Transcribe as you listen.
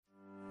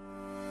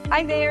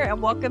Hi there,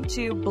 and welcome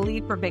to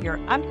Believe for Bigger.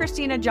 I'm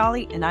Christina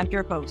Jolly, and I'm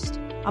your host.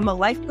 I'm a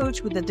life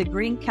coach with a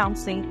degree in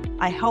counseling.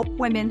 I help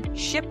women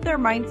shift their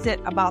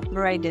mindset about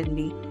their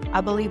identity. I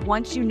believe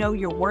once you know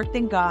your worth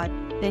in God,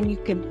 then you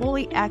can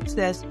fully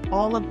access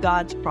all of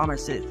God's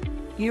promises.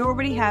 You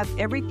already have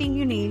everything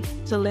you need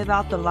to live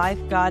out the life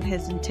God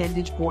has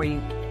intended for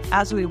you.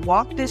 As we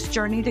walk this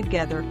journey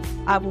together,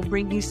 I will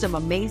bring you some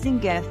amazing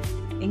guests,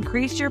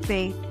 increase your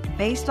faith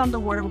based on the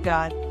Word of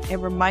God,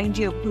 and remind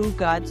you of who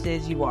God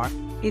says you are.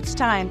 It's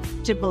time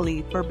to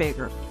believe for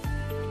bigger.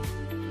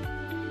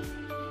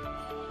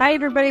 Hi,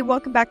 everybody.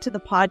 Welcome back to the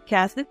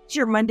podcast. This is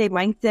your Monday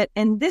Mindset.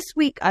 And this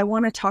week, I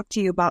want to talk to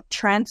you about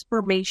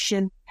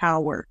transformation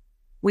power.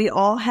 We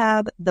all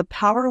have the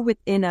power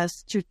within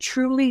us to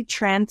truly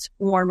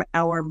transform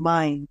our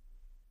mind.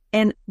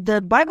 And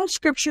the Bible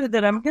scripture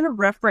that I'm going to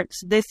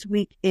reference this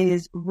week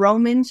is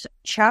Romans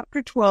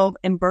chapter 12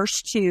 and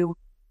verse 2.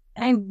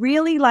 I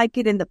really like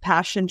it in the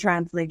Passion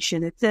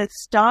Translation. It says,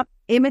 stop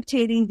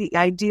imitating the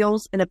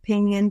ideals and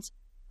opinions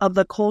of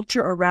the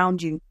culture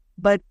around you,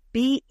 but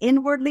be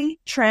inwardly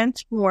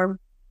transformed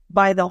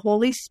by the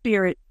Holy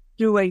Spirit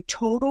through a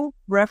total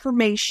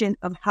reformation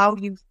of how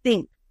you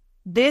think.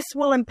 This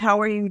will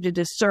empower you to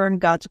discern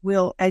God's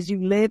will as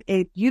you live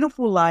a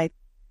beautiful life,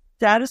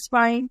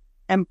 satisfying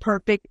and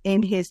perfect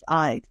in His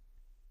eyes.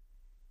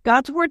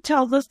 God's Word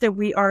tells us that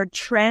we are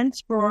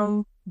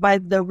transformed by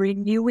the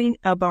renewing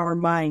of our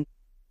mind.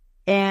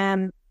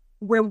 And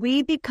when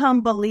we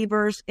become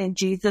believers in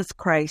Jesus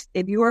Christ,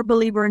 if you are a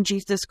believer in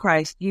Jesus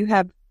Christ, you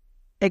have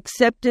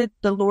accepted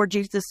the Lord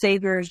Jesus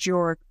Savior as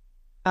your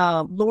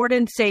Lord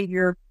and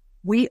Savior,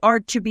 we are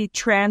to be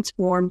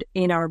transformed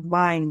in our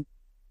mind.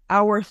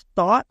 Our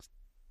thoughts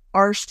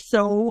are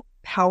so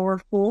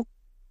powerful,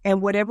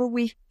 and whatever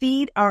we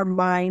feed our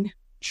mind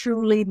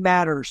truly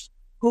matters.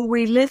 Who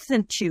we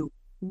listen to,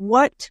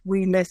 what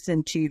we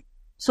listen to.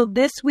 So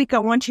this week, I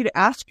want you to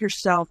ask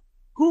yourself,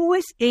 who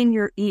is in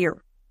your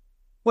ear?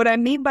 What I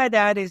mean by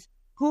that is,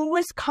 who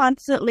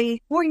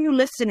are you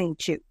listening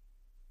to?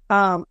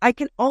 I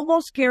can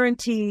almost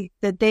guarantee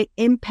that they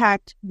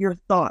impact your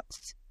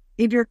thoughts.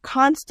 If you're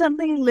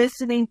constantly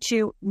listening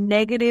to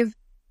negative,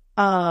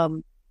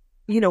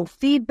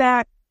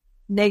 feedback,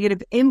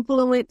 negative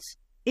influence,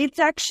 it's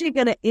actually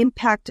going to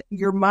impact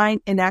your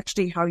mind and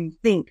actually how you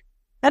think.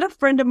 I had a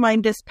friend of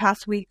mine this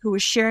past week who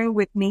was sharing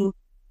with me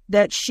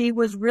that she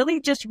was really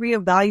just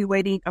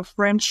reevaluating a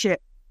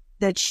friendship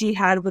that she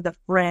had with a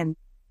friend,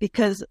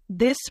 because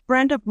this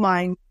friend of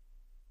mine,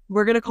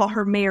 we're going to call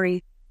her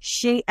Mary,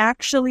 she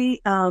actually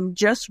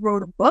just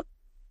wrote a book,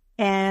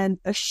 and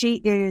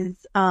she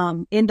is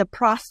in the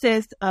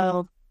process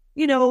of,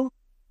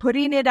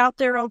 putting it out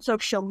there on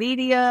social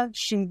media.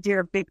 She did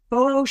a big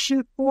photo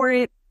shoot for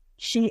it.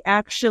 She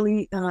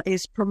actually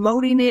is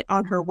promoting it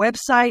on her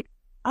website.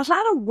 A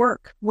lot of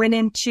work went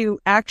into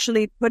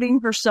actually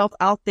putting herself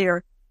out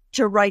there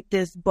to write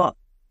this book.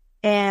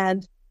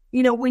 And,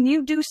 when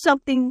you do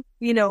something,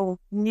 new,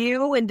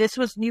 and this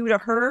was new to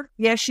her.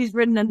 Yes, she's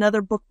written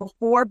another book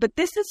before, but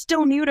this is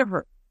still new to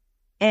her.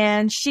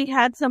 And she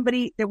had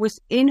somebody that was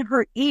in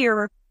her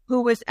ear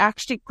who was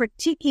actually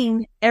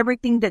critiquing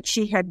everything that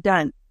she had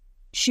done.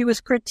 She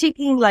was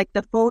critiquing like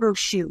the photo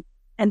shoot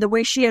and the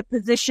way she had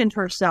positioned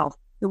herself,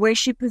 the way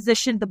she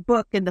positioned the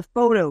book and the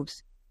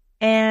photos.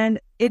 And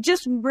it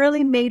just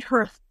really made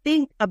her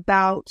think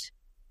about,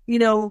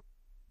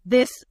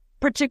 this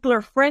particular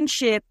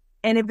friendship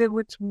and if it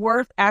was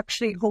worth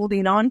actually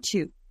holding on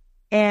to.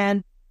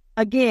 And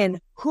again,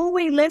 who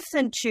we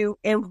listen to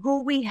and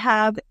who we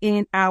have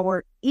in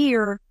our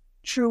ear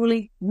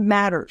truly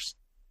matters.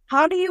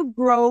 How do you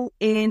grow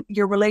in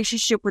your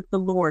relationship with the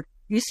Lord?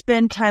 You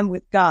spend time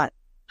with God.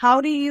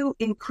 How do you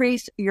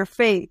increase your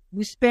faith?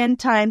 You spend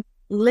time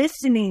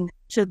listening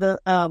to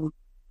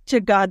to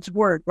God's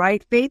word,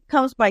 right? Faith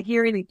comes by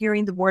hearing and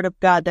hearing the word of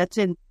God. I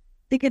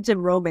think it's in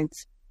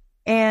Romans.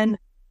 And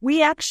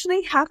we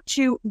actually have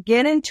to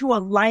get into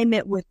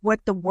alignment with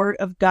what the word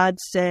of God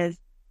says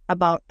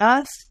about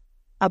us,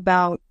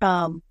 about,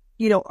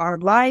 our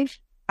life,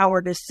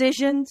 our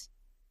decisions.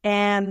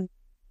 And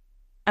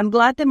I'm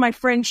glad that my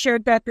friend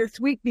shared that this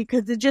week,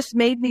 because it just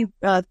made me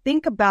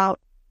think about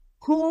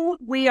who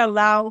we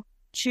allow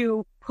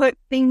to put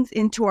things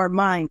into our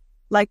mind.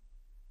 Like,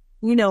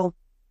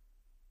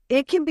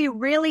 it can be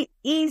really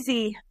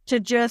easy to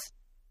just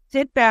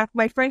sit back.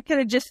 My friend could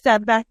have just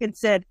sat back and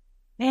said,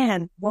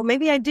 man, well,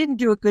 maybe I didn't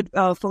do a good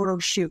photo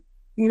shoot.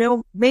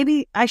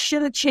 Maybe I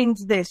should have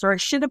changed this, or I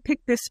should have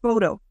picked this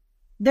photo.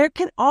 There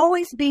can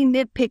always be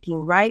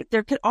nitpicking, right?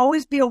 There could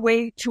always be a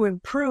way to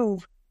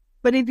improve.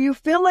 But if you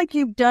feel like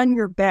you've done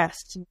your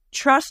best,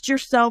 trust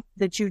yourself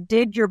that you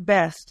did your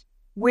best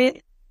with,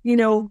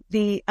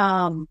 the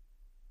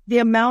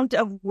amount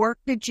of work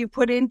that you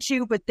put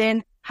into, but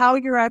then how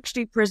you're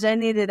actually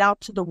presenting it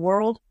out to the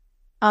world.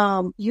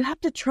 You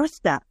have to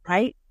trust that,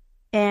 right?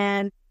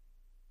 And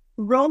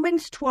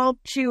Romans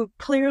 12:2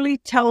 clearly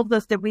tells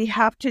us that we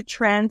have to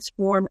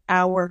transform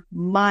our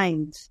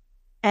minds.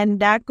 And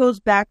that goes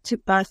back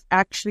to us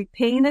actually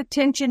paying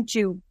attention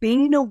to,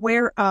 being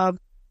aware of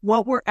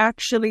what we're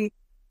actually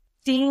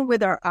seeing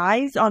with our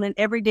eyes on an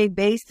everyday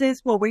basis,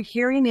 what we're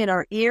hearing in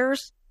our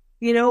ears,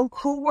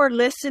 who we're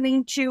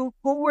listening to,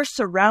 who we're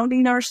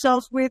surrounding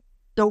ourselves with,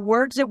 the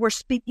words that we're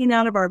speaking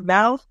out of our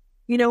mouth.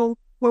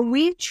 When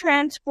we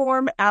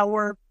transform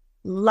our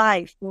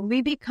life, when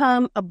we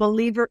become a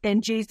believer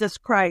in Jesus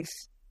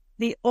Christ,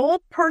 the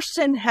old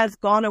person has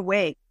gone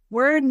away.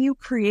 We're a new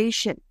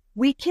creation.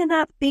 We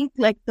cannot think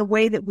like the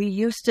way that we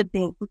used to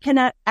think. We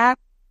cannot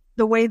act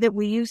the way that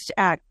we used to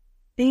act.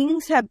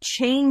 Things have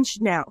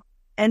changed now.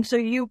 And so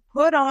you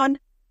put on,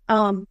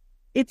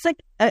 it's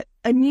like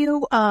a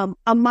new a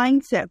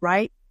mindset,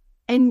 right?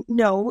 And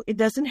no, it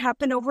doesn't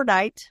happen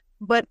overnight,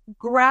 but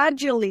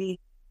gradually,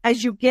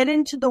 as you get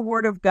into the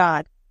Word of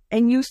God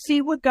and you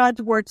see what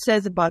God's Word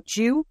says about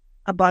you,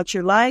 about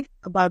your life,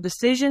 about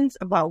decisions,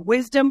 about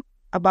wisdom,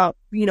 about,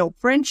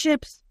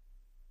 friendships.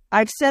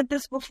 I've said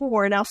this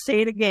before and I'll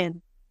say it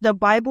again. The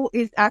Bible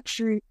is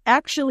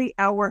actually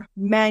our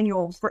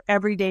manual for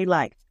everyday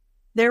life.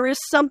 There is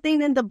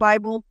something in the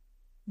Bible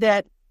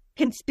that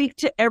can speak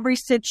to every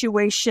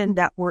situation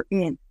that we're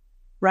in,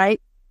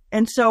 right?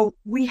 And so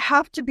we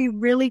have to be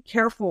really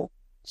careful.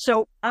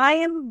 So I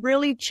am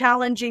really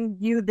challenging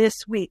you this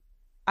week.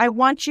 I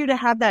want you to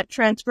have that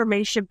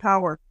transformation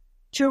power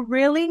to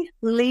really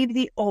leave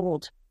the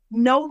old.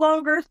 No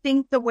longer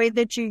think the way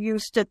that you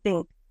used to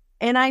think.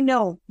 And I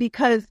know,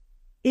 because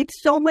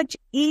it's so much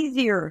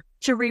easier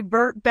to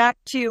revert back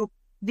to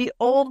the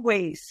old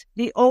ways,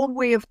 the old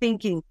way of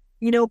thinking.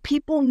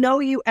 People know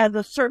you as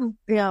a certain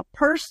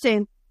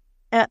person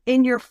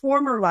in your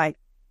former life.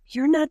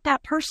 You're not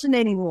that person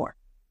anymore.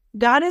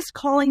 God is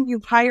calling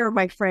you higher,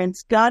 my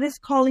friends. God is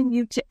calling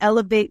you to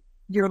elevate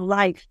your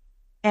life.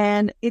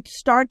 And it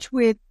starts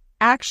with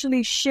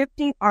actually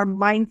shifting our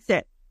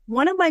mindset.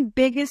 One of my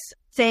biggest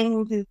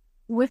sayings is,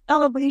 with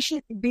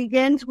elevation, it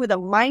begins with a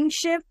mind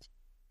shift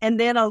and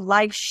then a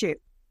life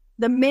shift.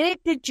 The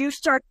minute that you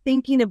start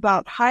thinking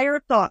about higher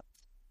thoughts,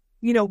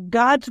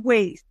 God's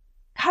ways,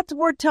 God's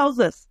Word tells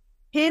us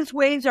His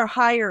ways are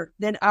higher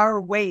than our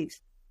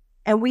ways.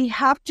 And we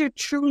have to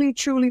truly,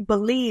 truly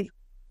believe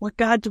what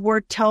God's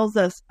Word tells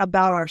us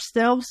about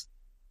ourselves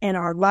and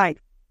our life.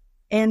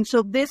 And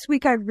so this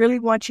week, I really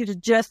want you to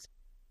just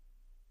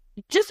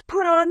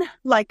put on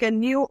like a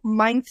new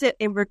mindset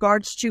in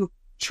regards to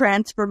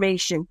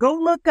transformation. Go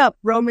look up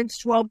Romans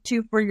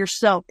 12:2 for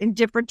yourself in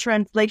different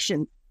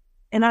translations.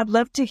 And I'd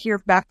love to hear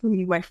back from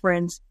you, my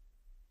friends.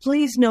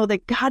 Please know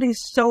that God is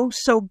so,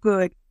 so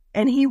good,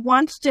 and He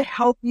wants to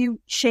help you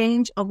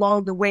change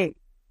along the way.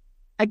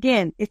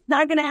 Again, it's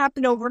not going to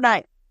happen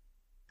overnight.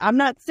 I'm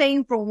not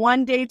saying from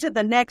one day to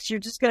the next, you're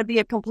just going to be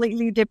a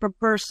completely different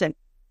person.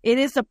 It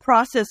is a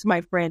process,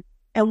 my friend.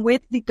 And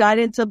with the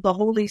guidance of the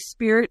Holy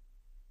Spirit,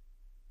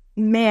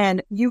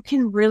 man, you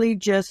can really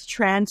just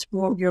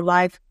transform your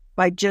life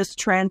by just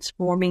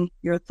transforming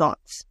your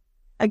thoughts.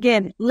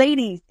 Again,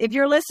 ladies, if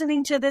you're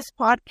listening to this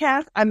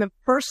podcast, I'm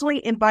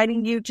personally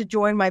inviting you to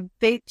join my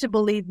Faith to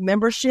Believe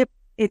membership.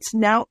 It's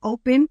now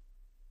open.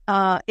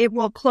 It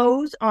will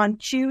close on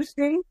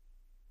Tuesday,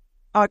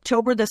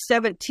 October the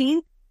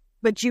 17th,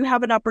 but you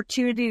have an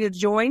opportunity to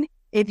join.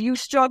 If you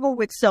struggle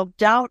with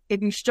self-doubt,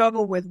 if you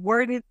struggle with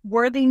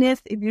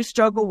worthiness, if you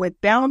struggle with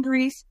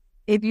boundaries,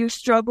 if you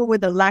struggle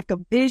with a lack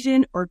of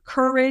vision or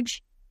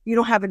courage, you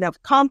don't have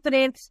enough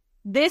confidence,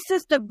 this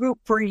is the group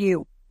for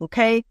you,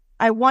 okay?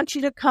 I want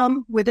you to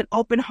come with an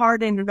open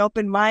heart and an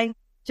open mind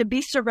to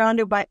be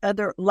surrounded by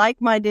other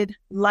like-minded,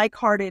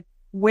 like-hearted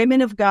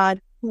women of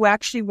God who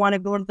actually want to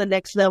go to the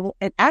next level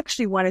and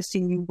actually want to see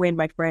you win,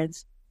 my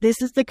friends.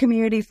 This is the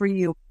community for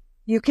you.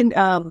 You can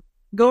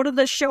go to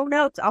the show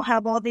notes. I'll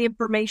have all the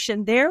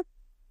information there.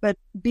 But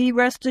be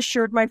rest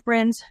assured, my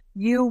friends,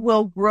 you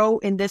will grow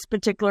in this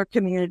particular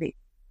community.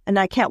 And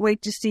I can't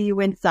wait to see you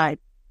inside.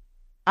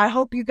 I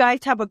hope you guys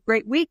have a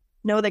great week.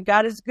 Know that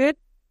God is good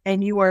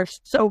and you are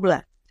so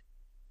blessed.